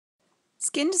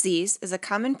Skin disease is a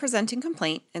common presenting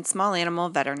complaint in small animal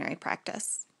veterinary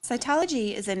practice.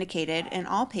 Cytology is indicated in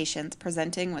all patients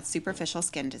presenting with superficial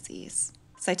skin disease.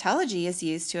 Cytology is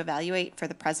used to evaluate for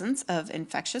the presence of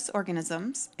infectious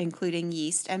organisms, including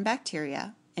yeast and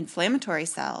bacteria, inflammatory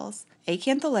cells,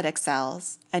 acantholytic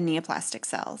cells, and neoplastic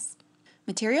cells.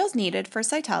 Materials needed for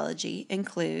cytology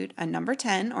include a number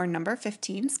 10 or number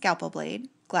 15 scalpel blade,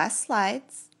 glass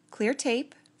slides, clear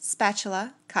tape,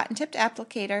 spatula, cotton-tipped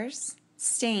applicators,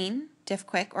 stain,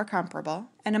 Diff-Quick or comparable,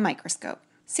 and a microscope.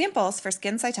 Samples for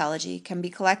skin cytology can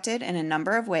be collected in a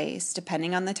number of ways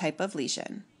depending on the type of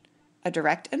lesion. A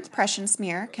direct impression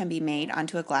smear can be made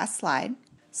onto a glass slide.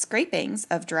 Scrapings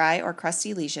of dry or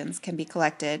crusty lesions can be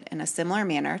collected in a similar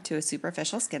manner to a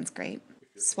superficial skin scrape.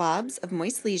 Swabs of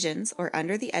moist lesions or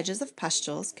under the edges of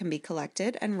pustules can be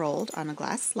collected and rolled on a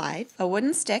glass slide. A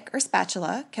wooden stick or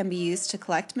spatula can be used to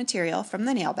collect material from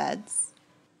the nail beds.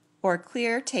 Or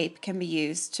clear tape can be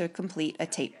used to complete a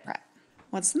tape prep.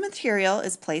 Once the material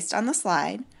is placed on the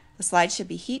slide should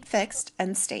be heat fixed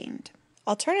and stained.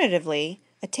 Alternatively,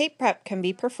 a tape prep can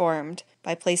be performed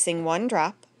by placing 1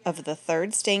 drop of the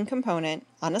third stain component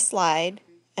on a slide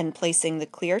and placing the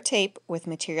clear tape with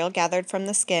material gathered from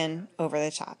the skin over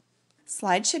the top.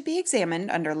 Slides should be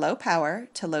examined under low power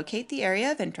to locate the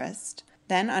area of interest,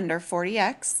 then under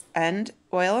 40x and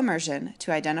oil immersion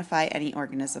to identify any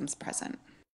organisms present.